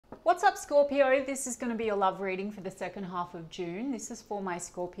What's up, Scorpio? This is going to be a love reading for the second half of June. This is for my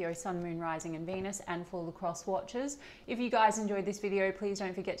Scorpio Sun, Moon, Rising and Venus, and for the cross watchers. If you guys enjoyed this video, please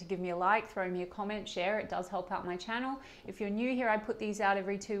don't forget to give me a like, throw me a comment, share. It does help out my channel. If you're new here, I put these out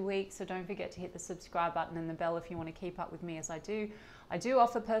every 2 weeks, so don't forget to hit the subscribe button and the bell if you want to keep up with me as I do. I do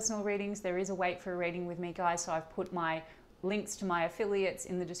offer personal readings. There is a wait for a reading with me, guys, so I've put my links to my affiliates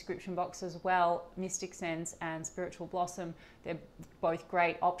in the description box as well. Mystic Sense and Spiritual Blossom, they're both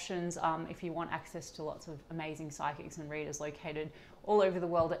great options if you want access to lots of amazing psychics and readers located all over the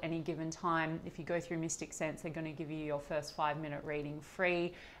world at any given time. If you go through Mystic Sense, they're going to give you your first 5-minute reading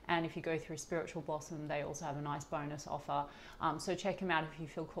free, and if you go through Spiritual Blossom, they also have a nice bonus offer. So check them out if you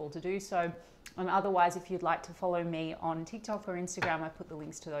feel called to do so. And otherwise, if you'd like to follow me on TikTok or Instagram, I put the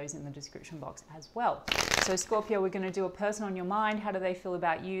links to those in the description box as well. So Scorpio, we're going to do a person on your mind. How do they feel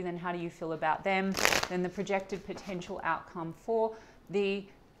about you? Then how do you feel about them? Then the projected potential outcome for the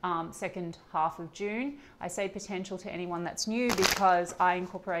second half of June. I say potential to anyone that's new because I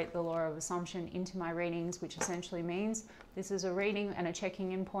incorporate the law of assumption into my readings, which essentially means this is a reading and a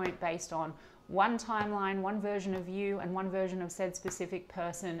checking in point based on one timeline, one version of you, and one version of said specific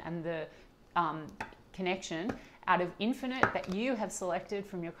person, and the connection out of infinite that you have selected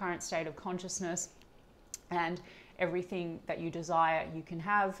from your current state of consciousness. And everything that you desire you can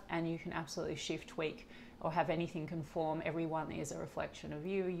have, and you can absolutely shift, tweak, or have anything conform. Everyone is a reflection of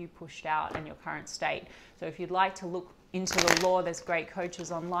you pushed out, and your current state. So if you'd like to look into the law, there's great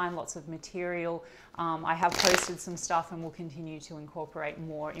coaches online, lots of material. I have posted some stuff and will continue to incorporate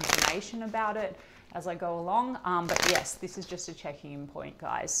more information about it as I go along. But yes, this is just a checking in point,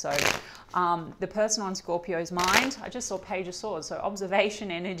 guys. So the person on Scorpio's mind, I just saw Page of Swords. So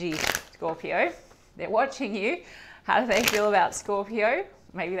observation energy, Scorpio. They're watching you. How do they feel about Scorpio?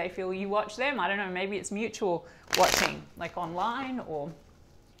 Maybe they feel you watch them. I don't know. Maybe it's mutual watching, like online, or,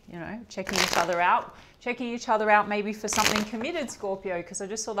 you know, checking each other out. Checking each other out maybe for something committed, Scorpio, because I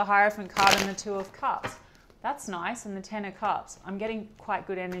just saw the Hierophant card and the Two of Cups. That's nice. And the Ten of Cups. I'm getting quite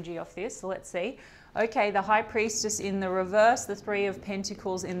good energy off this. So let's see. Okay, the High Priestess in the reverse, the Three of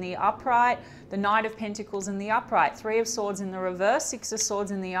Pentacles in the upright, the Knight of Pentacles in the upright, Three of Swords in the reverse, Six of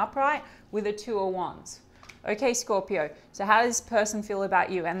Swords in the upright, with a Two of Wands. Okay, Scorpio, so how does this person feel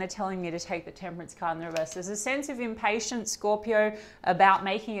about you? And they're telling me to take the Temperance card in the reverse. There's a sense of impatience, Scorpio, about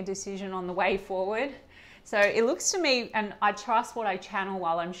making a decision on the way forward. So it looks to me, and I trust what I channel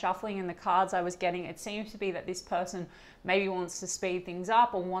while I'm shuffling in the cards I was getting, it seems to be that this person maybe wants to speed things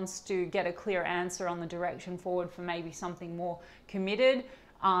up, or wants to get a clear answer on the direction forward for maybe something more committed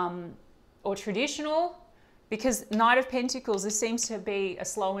or traditional. Because Knight of Pentacles, this seems to be a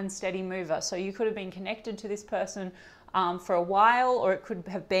slow and steady mover. So you could have been connected to this person for a while, or it could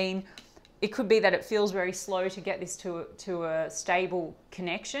be that it feels very slow to get this to a stable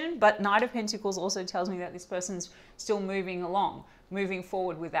connection. But Knight of Pentacles also tells me that this person's still moving along, moving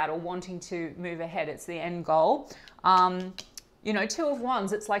forward with that, or wanting to move ahead. It's the end goal. You know, Two of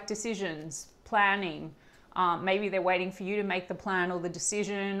Wands, it's like decisions, planning. Maybe they're waiting for you to make the plan or the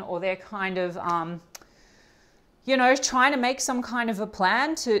decision, or they're kind of you know, trying to make some kind of a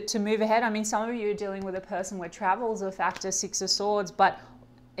plan to move ahead. I mean, some of you are dealing with a person where travel is a factor, Six of Swords, but,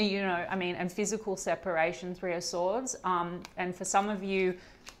 you know, I mean, and physical separation, Three of Swords. And for some of you,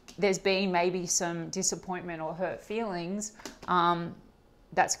 there's been maybe some disappointment or hurt feelings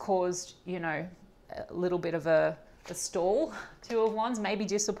that's caused, you know, a little bit of a stall, Two of Wands, maybe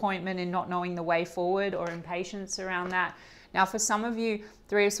disappointment in not knowing the way forward, or impatience around that. Now, for some of you,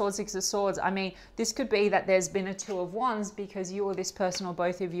 Three of Swords, Six of Swords, I mean, this could be that there's been a Two of Wands because you or this person, or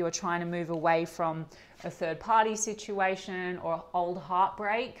both of you, are trying to move away from a third-party situation or old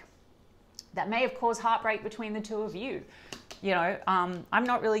heartbreak that may have caused heartbreak between the two of you. You know, I'm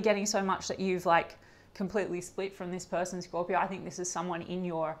not really getting so much that you've like completely split from this person, Scorpio. I think this is someone in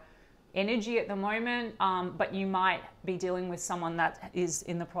your energy at the moment, but you might be dealing with someone that is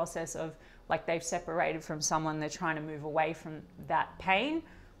in the process of, like, they've separated from someone, they're trying to move away from that pain,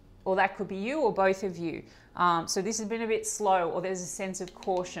 or that could be you or both of you. So this has been a bit slow, or there's a sense of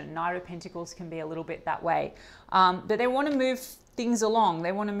caution. Knight of Pentacles can be a little bit that way. But they want to move things along.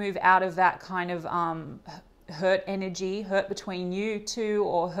 They want to move out of that kind of hurt energy, hurt between you two,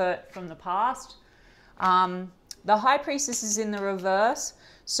 or hurt from the past. The High Priestess is in the reverse.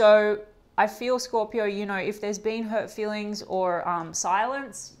 So I feel, Scorpio, you know, if there's been hurt feelings or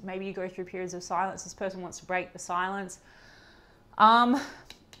silence, maybe you go through periods of silence, this person wants to break the silence.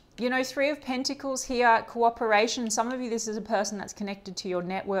 You know, Three of Pentacles here, cooperation. Some of you, this is a person that's connected to your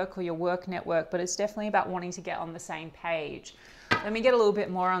network or your work network, but it's definitely about wanting to get on the same page. Let me get a little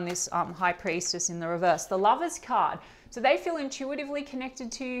bit more on this High Priestess in the reverse. The Lovers card. So they feel intuitively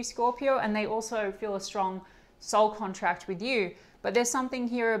connected to you, Scorpio, and they also feel a strong soul contract with you. But there's something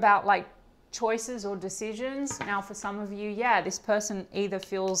here about like choices or decisions. Now, for some of you, yeah, this person either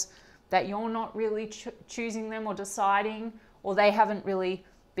feels that you're not really choosing them or deciding, or they haven't really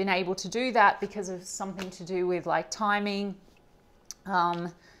been able to do that because of something to do with like timing,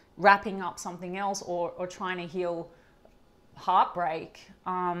 wrapping up something else, or trying to heal heartbreak.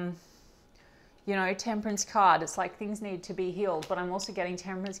 You know, Temperance card, it's like things need to be healed, but I'm also getting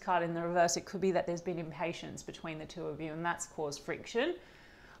Temperance card in the reverse. It could be that there's been impatience between the two of you and that's caused friction.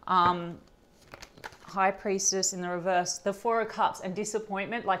 High Priestess in the reverse, the Four of Cups and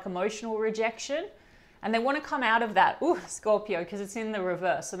disappointment, like emotional rejection. And they want to come out of that, ooh, Scorpio, because it's in the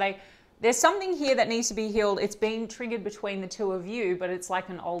reverse. So there's something here that needs to be healed. It's being triggered between the two of you, but it's like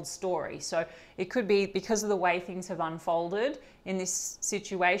an old story. So it could be because of the way things have unfolded in this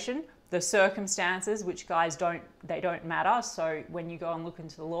situation, the circumstances, which guys don't matter. So when you go and look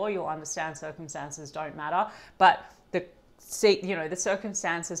into the law, you'll understand circumstances don't matter. But the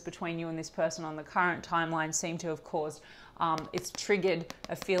circumstances between you and this person on the current timeline seem to have caused, it's triggered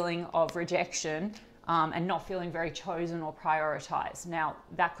a feeling of rejection and not feeling very chosen or prioritized. Now,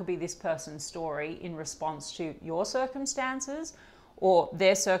 that could be this person's story in response to your circumstances, or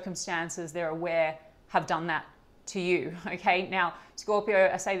their circumstances, they're aware, have done that to you. Okay, now Scorpio,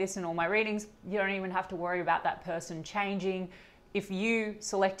 I say this in all my readings, you don't even have to worry about that person changing. If you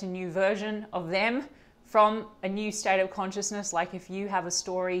select a new version of them from a new state of consciousness, like if you have a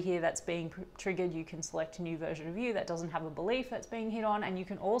story here that's being triggered, you can select a new version of you that doesn't have a belief that's being hit on. And you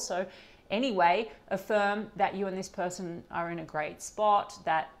can also anyway affirm that you and this person are in a great spot,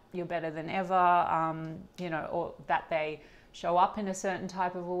 that you're better than ever, you know, or that they show up in a certain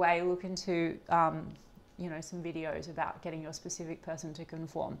type of a way. Look into you know, some videos about getting your specific person to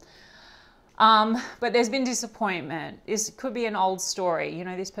conform. But there's been disappointment. This could be an old story. You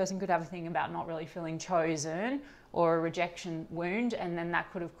know, this person could have a thing about not really feeling chosen or a rejection wound, and then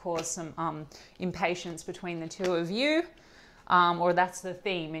that could have caused some impatience between the two of you, or that's the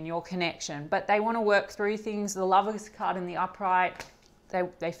theme in your connection. But they want to work through things. The Lovers card in the upright,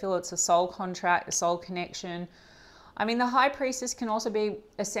 they feel it's a soul contract, a soul connection. I mean, the High Priestess can also be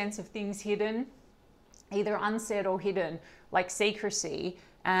a sense of things hidden, either unsaid or hidden, like secrecy.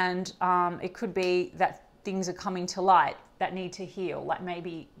 And it could be that things are coming to light that need to heal. Like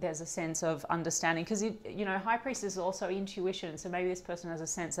maybe there's a sense of understanding, because you know, High Priestess is also intuition. So maybe this person has a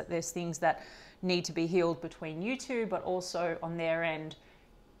sense that there's things that need to be healed between you two, but also on their end,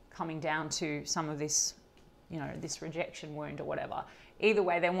 coming down to some of this, you know, this rejection wound or whatever. Either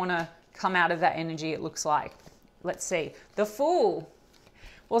way, they want to come out of that energy, it looks like. Let's see. The Fool.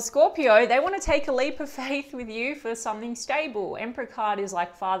 Well, Scorpio, they want to take a leap of faith with you for something stable. Emperor card is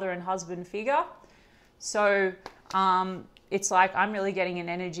like father and husband figure. So it's like, I'm really getting an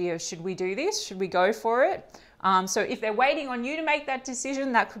energy of, should we do this? Should we go for it? So if they're waiting on you to make that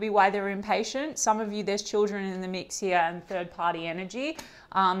decision, that could be why they're impatient. Some of you, there's children in the mix here and third party energy.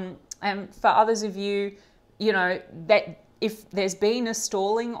 And for others of you, you know, that if there's been a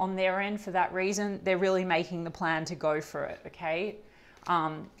stalling on their end for that reason, they're really making the plan to go for it, okay?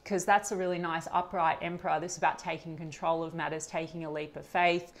 Because that's a really nice upright Emperor. This is about taking control of matters, taking a leap of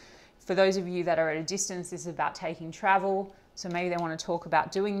faith. For those of you that are at a distance, this is about taking travel. So maybe they want to talk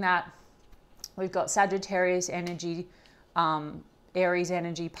about doing that. We've got Sagittarius energy, Aries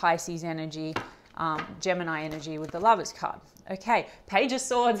energy, Pisces energy, Gemini energy with the Lovers card. Okay, Page of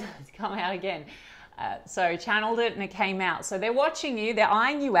Swords has come out again. So channeled it and it came out. So they're watching you, they're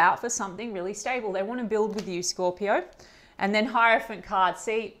eyeing you out for something really stable. They want to build with you, Scorpio. And then Hierophant card.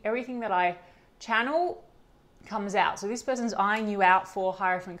 See, everything that I channel comes out. So this person's eyeing you out for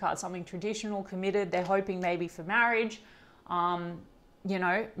Hierophant card, something traditional, committed. They're hoping maybe for marriage. You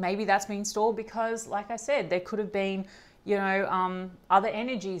know, maybe that's been stalled because, like I said, there could have been, you know, other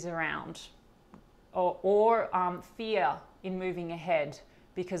energies around, or fear in moving ahead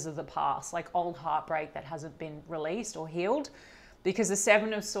because of the past, like old heartbreak that hasn't been released or healed. Because the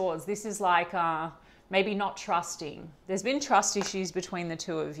Seven of Swords, this is like maybe not trusting. There's been trust issues between the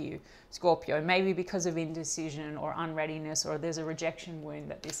two of you, Scorpio, maybe because of indecision or unreadiness, or there's a rejection wound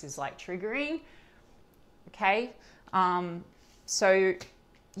that this is like triggering, okay? So,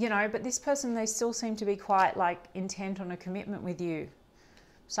 you know, but this person, they still seem to be quite like intent on a commitment with you.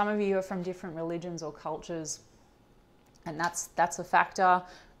 Some of you are from different religions or cultures, and that's a factor.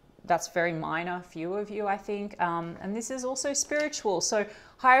 That's very minor, few of you, I think. And this is also spiritual. So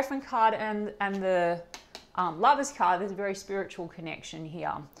Hierophant card and the Lovers card, there's a very spiritual connection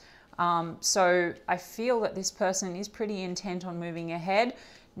here. So I feel that this person is pretty intent on moving ahead.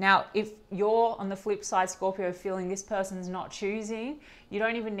 Now, if you're on the flip side, Scorpio, feeling this person's not choosing, you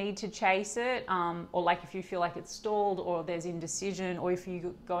don't even need to chase it. Or like if you feel like it's stalled or there's indecision, or if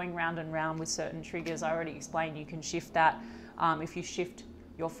you're going round and round with certain triggers, I already explained you can shift that if you shift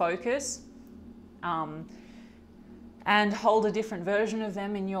your focus and hold a different version of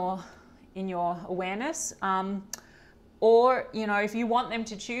them in your awareness. Or, you know, if you want them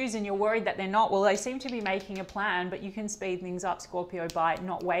to choose and you're worried that they're not, well, they seem to be making a plan, but you can speed things up, Scorpio, by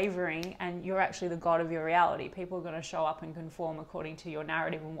not wavering, and you're actually the god of your reality. People are going to show up and conform according to your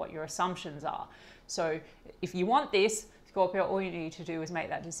narrative and what your assumptions are. So if you want this, Scorpio, all you need to do is make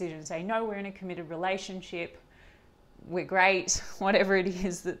that decision. Say, no, we're in a committed relationship. We're great. Whatever it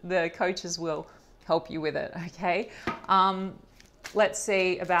is, that the coaches will help you with it, okay? Let's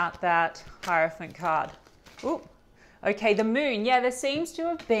see about that Hierophant card. Ooh. Okay, the moon. Yeah, there seems to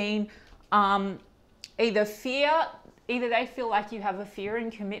have been either fear, either they feel like you have a fear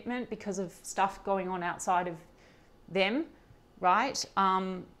in commitment because of stuff going on outside of them, right?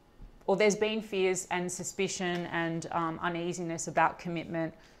 Or there's been fears and suspicion and uneasiness about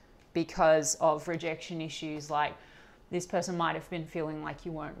commitment because of rejection issues. Like this person might have been feeling like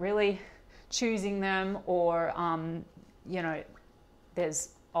you weren't really choosing them, or, you know, there's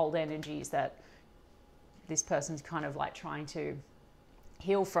old energies that this person's kind of like trying to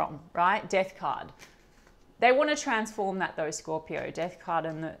heal from, right? Death card. They want to transform that though, Scorpio. Death card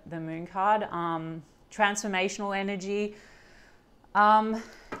and the moon card. Transformational energy.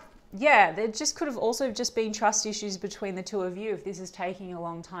 Yeah, there just could have also just been trust issues between the two of you. If this is taking a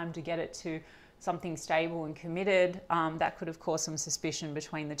long time to get it to something stable and committed, that could have caused some suspicion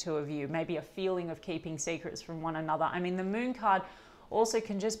between the two of you. Maybe a feeling of keeping secrets from one another. I mean, the moon card also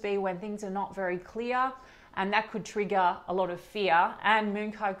can just be when things are not very clear, and that could trigger a lot of fear. And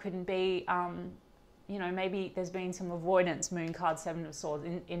moon card couldn't be, you know, maybe there's been some avoidance, moon card, Seven of Swords,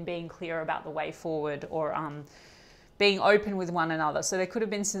 in being clear about the way forward, or being open with one another. So there could have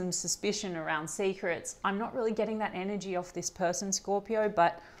been some suspicion around secrets. I'm not really getting that energy off this person, Scorpio,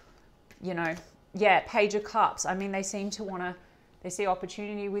 but, you know, yeah, Page of Cups. I mean, they seem to want to, they see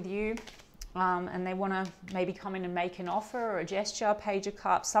opportunity with you. And they want to maybe come in and make an offer or a gesture. Page of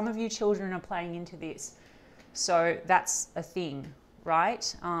Cups. Some of you children are playing into this. So that's a thing,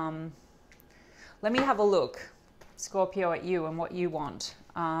 right? Let me have a look, Scorpio, at you and what you want.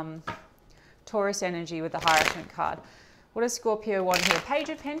 Taurus energy with the Hierophant card. What does Scorpio want here? Page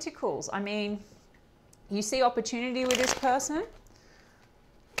of Pentacles. I mean, you see opportunity with this person.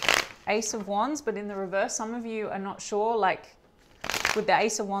 Ace of Wands, but in the reverse, some of you are not sure, like, with the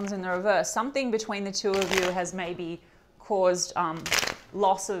Ace of Wands in the reverse, something between the two of you has maybe caused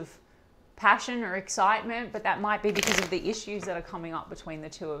loss of passion or excitement, but that might be because of the issues that are coming up between the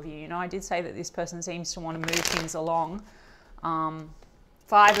two of you. You know, I did say that this person seems to want to move things along.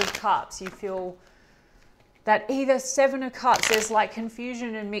 Five of Cups, you feel that either Seven of Cups, there's like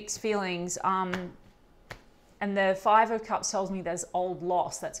confusion and mixed feelings. And the Five of Cups tells me there's old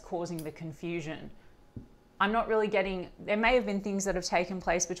loss that's causing the confusion. I'm not really getting, there may have been things that have taken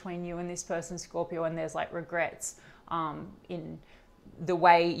place between you and this person, Scorpio, and there's like regrets in the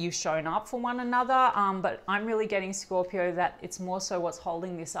way you've shown up for one another. But I'm really getting, Scorpio, that it's more so what's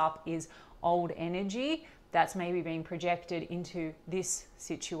holding this up is old energy that's maybe being projected into this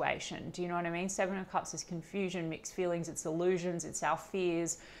situation. Do you know what I mean? Seven of Cups is confusion, mixed feelings, it's illusions, it's our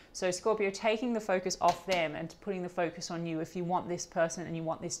fears. So Scorpio, taking the focus off them and putting the focus on you. If you want this person and you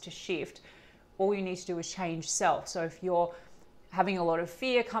want this to shift, all you need to do is change self. So if you're having a lot of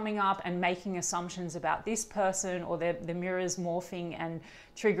fear coming up and making assumptions about this person, or the mirrors morphing and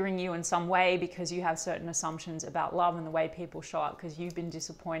triggering you in some way because you have certain assumptions about love and the way people show up because you've been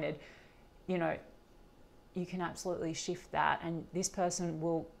disappointed, you know, you can absolutely shift that, and this person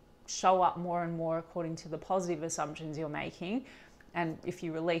will show up more and more according to the positive assumptions you're making. And if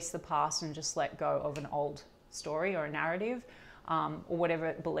you release the past and just let go of an old story or a narrative, or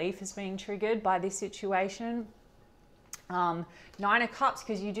whatever belief is being triggered by this situation. Nine of Cups,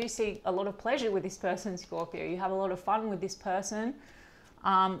 because you do see a lot of pleasure with this person, Scorpio. You have a lot of fun with this person.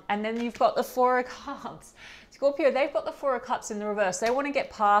 And then you've got the Four of Cups. Scorpio, they've got the Four of Cups in the reverse. They want to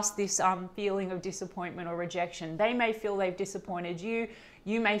get past this feeling of disappointment or rejection. They may feel they've disappointed you.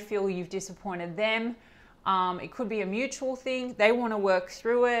 You may feel you've disappointed them. It could be a mutual thing. They want to work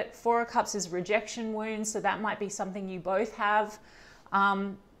through it. Four of Cups is rejection wounds, so that might be something you both have.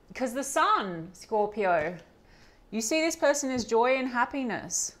 Because the Sun, Scorpio, you see this person as joy and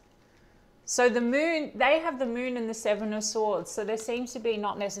happiness. So the Moon, they have the Moon and the Seven of Swords. So there seems to be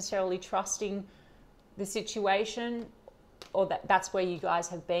not necessarily trusting the situation that's where you guys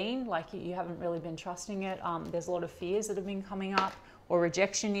have been, like you haven't really been trusting it. There's a lot of fears that have been coming up, or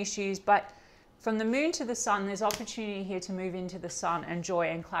rejection issues. But from the moon to the sun, there's opportunity here to move into the sun and joy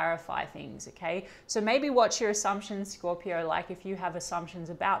and clarify things, okay? So maybe watch your assumptions, Scorpio, like if you have assumptions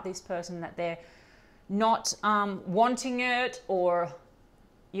about this person that they're not wanting it, or,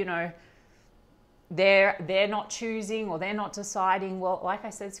 you know, they're not choosing, or they're not deciding. Well, like I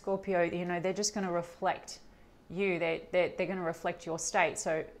said, Scorpio, you know, they're just going to reflect you. They're going to reflect your state.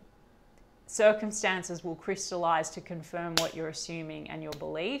 So circumstances will crystallize to confirm what you're assuming and your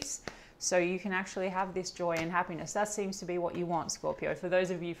beliefs. So you can actually have this joy and happiness. That seems to be what you want, Scorpio, for those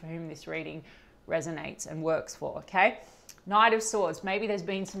of you for whom this reading resonates and works for, okay? Knight of Swords. Maybe there's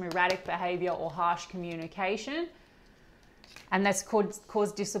been some erratic behavior or harsh communication, and that's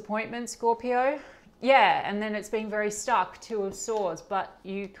caused disappointment, Scorpio. Yeah, and then it's been very stuck, Two of Swords, but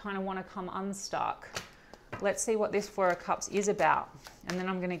you kind of want to come unstuck. Let's see what this Four of Cups is about. And then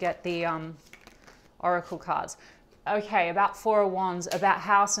I'm going to get the Oracle cards. Okay, about Four of Wands, about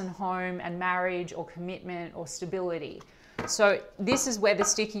house and home and marriage or commitment or stability. So this is where the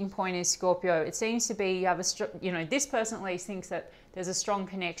sticking point is, Scorpio. It seems to be you have this person at least thinks that there's a strong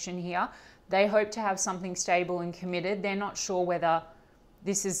connection here. They hope to have something stable and committed. They're not sure whether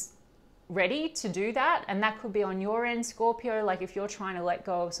this is ready to do that. And that could be on your end, Scorpio, like if you're trying to let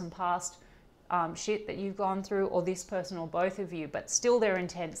go of some past shit that you've gone through, or this person, or both of you, but still their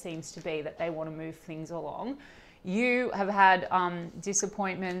intent seems to be that they want to move things along. You have had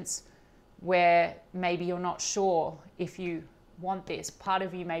disappointments where maybe you're not sure if you want this. Part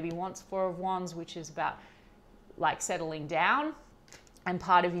of you maybe wants Four of Wands, which is about like settling down, and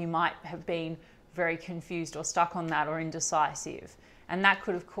part of you might have been very confused or stuck on that, or indecisive. And that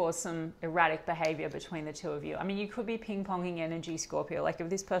could have caused some erratic behavior between the two of you. I mean, you could be ping-ponging energy, Scorpio. Like if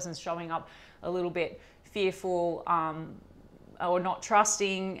this person's showing up a little bit fearful, or not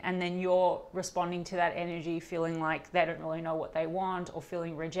trusting, and then you're responding to that energy feeling like they don't really know what they want, or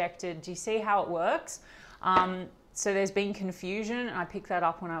feeling rejected. Do you see how it works? So there's been confusion, and I picked that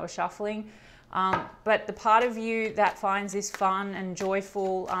up when I was shuffling. But the part of you that finds this fun and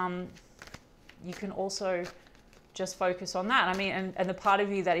joyful, you can also just focus on that. I mean, and the part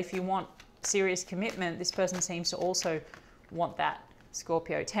of you that if you want serious commitment, this person seems to also want that,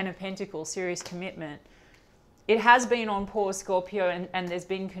 Scorpio. Ten of Pentacles, serious commitment. It has been on pause, Scorpio, and there's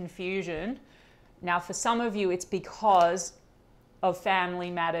been confusion. Now, for some of you, it's because of family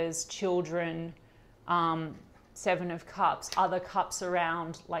matters, children, Seven of Cups, other cups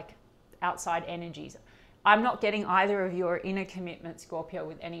around, like outside energies. I'm not getting either of you are in a commitment, Scorpio,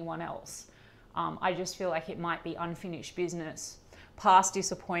 with anyone else. I just feel like it might be unfinished business, past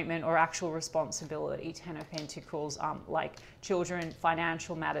disappointment, or actual responsibility. Ten of Pentacles, like children,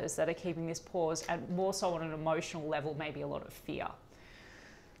 financial matters that are keeping this pause, and more so on an emotional level, maybe a lot of fear.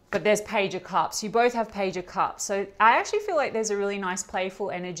 But there's Page of Cups. You both have Page of Cups. So I actually feel like there's a really nice playful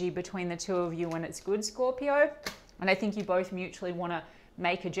energy between the two of you when it's good, Scorpio. And I think you both mutually want to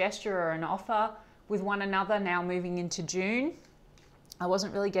make a gesture or an offer with one another now moving into June. I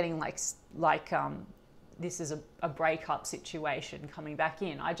wasn't really getting like this is a breakup situation coming back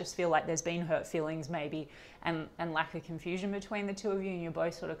in. I just feel like there's been hurt feelings maybe, and lack of confusion between the two of you, and you're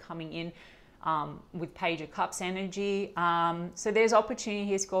both sort of coming in with Page of Cups energy. So there's opportunity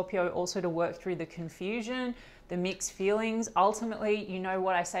here, Scorpio, also to work through the confusion, the mixed feelings. Ultimately, you know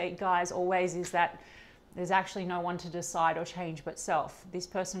what I say, guys, always is that there's actually no one to decide or change but self. This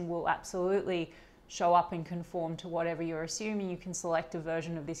person will absolutely show up and conform to whatever you're assuming. You can select a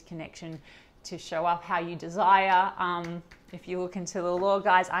version of this connection to show up how you desire. If you look into the law,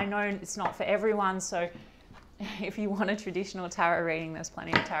 guys, I know it's not for everyone, so if you want a traditional tarot reading, there's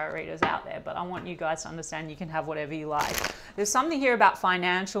plenty of tarot readers out there, but I want you guys to understand you can have whatever you like. There's something here about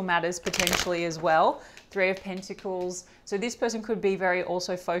financial matters potentially as well. Three of Pentacles. So this person could be very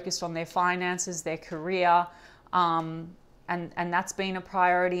also focused on their finances, their career, and that's been a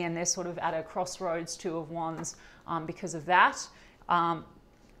priority, and they're sort of at a crossroads, Two of Wands, because of that.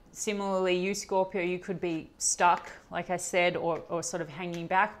 Similarly, you, Scorpio, you could be stuck, like I said, or sort of hanging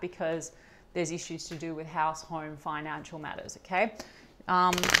back because there's issues to do with house, home, financial matters, okay?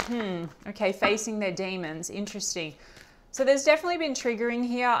 Okay, facing their demons, interesting. So there's definitely been triggering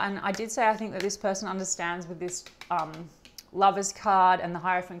here, and I did say I think that this person understands with this Lover's card and the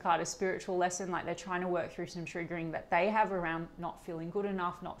Hierophant card, a spiritual lesson, like they're trying to work through some triggering that they have around not feeling good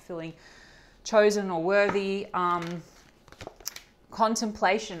enough, not feeling chosen or worthy.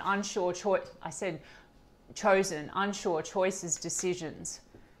 Contemplation, unsure, I said chosen, unsure, choices, decisions.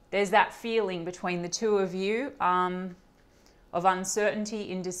 There's that feeling between the two of you of uncertainty,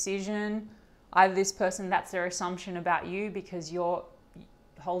 indecision, Either this person, that's their assumption about you because you're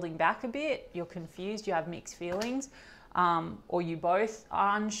holding back a bit, you're confused, you have mixed feelings, or you both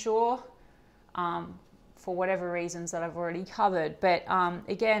are unsure for whatever reasons that I've already covered. But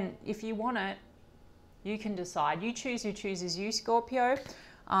again, if you want it, you can decide. You choose who chooses you, Scorpio.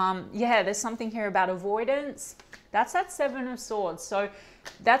 Yeah, there's something here about avoidance. That's that Seven of Swords. So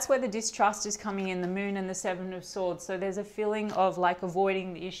that's where the distrust is coming in, the Moon and the Seven of Swords. So there's a feeling of like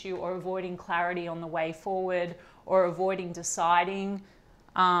avoiding the issue or avoiding clarity on the way forward or avoiding deciding.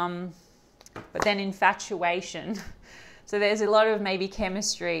 But then infatuation. So there's a lot of maybe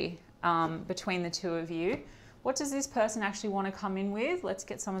chemistry between the two of you. What does this person actually want to come in with? Let's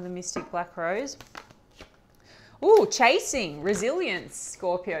get some of the Mystic Black Rose. Ooh, chasing, resilience,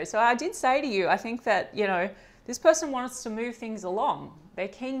 Scorpio. So I did say to you, I think that, you know, this person wants to move things along. They're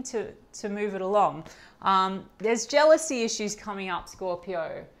keen to move it along. There's jealousy issues coming up,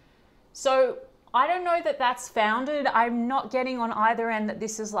 Scorpio. So I don't know that that's founded. I'm not getting on either end that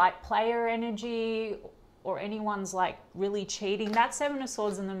this is like player energy or anyone's like really cheating. That Seven of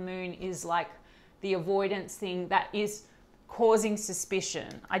Swords and the Moon is like the avoidance thing that is causing suspicion.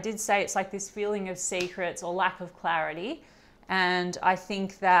 I did say it's like this feeling of secrets or lack of clarity. And I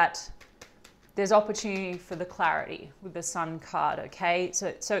think that there's opportunity for the clarity with the Sun card, okay? So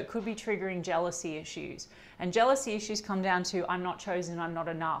it could be triggering jealousy issues. And jealousy issues come down to, I'm not chosen, I'm not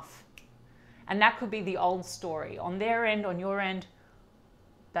enough. And that could be the old story. On their end, on your end,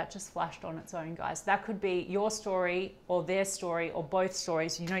 that just flashed on its own, guys. That could be your story or their story or both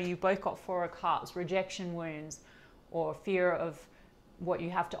stories. You know, you both got Four of Cups, rejection wounds, or fear of what you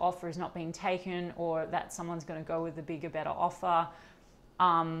have to offer is not being taken, or that someone's going to go with a bigger, better offer.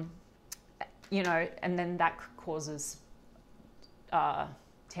 You know, and then that causes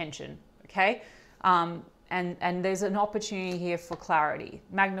tension, okay? And there's an opportunity here for clarity.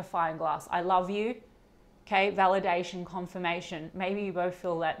 Magnifying glass, I love you, okay? Validation, confirmation. Maybe you both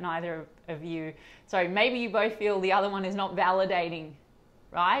feel that neither of you, sorry, maybe you both feel the other one is not validating,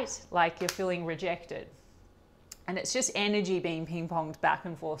 right? Like you're feeling rejected. And it's just energy being ping-ponged back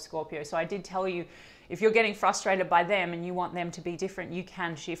and forth, Scorpio. So I did tell you, if you're getting frustrated by them and you want them to be different, you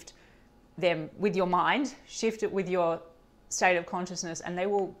can shift them with your mind, shift it with your state of consciousness, and they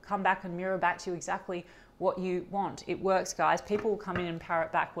will come back and mirror back to you exactly what you want. It works, guys. People will come in and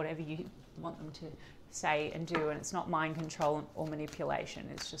parrot back whatever you want them to say and do, and it's not mind control or manipulation.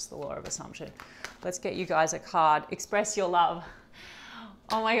 It's just the law of assumption. Let's get you guys a card. Express your love.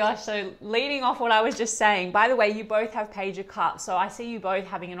 Oh my gosh, so leading off what I was just saying, by the way, you both have Page of Cups. So I see you both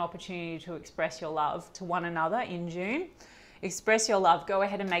having an opportunity to express your love to one another in June. Express your love. Go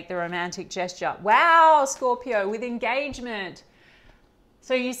ahead and make the romantic gesture. Wow, Scorpio, with engagement.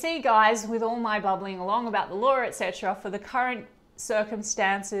 So you see, guys, with all my bubbling along about the law, etc., for the current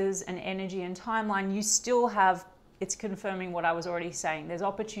circumstances and energy and timeline, you still have, it's confirming what I was already saying. There's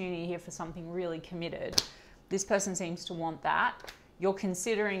opportunity here for something really committed. This person seems to want that. You're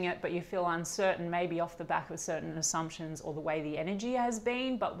considering it, but you feel uncertain, maybe off the back of certain assumptions or the way the energy has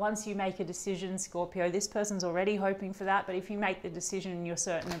been. But once you make a decision, Scorpio, this person's already hoping for that. But if you make the decision and you're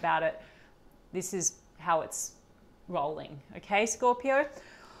certain about it, this is how it's rolling. Okay, Scorpio?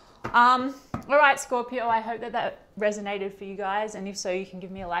 All right, Scorpio, I hope that that resonated for you guys. And if so, you can give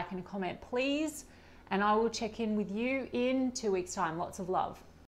me a like and a comment, please. And I will check in with you in 2 weeks' time. Lots of love.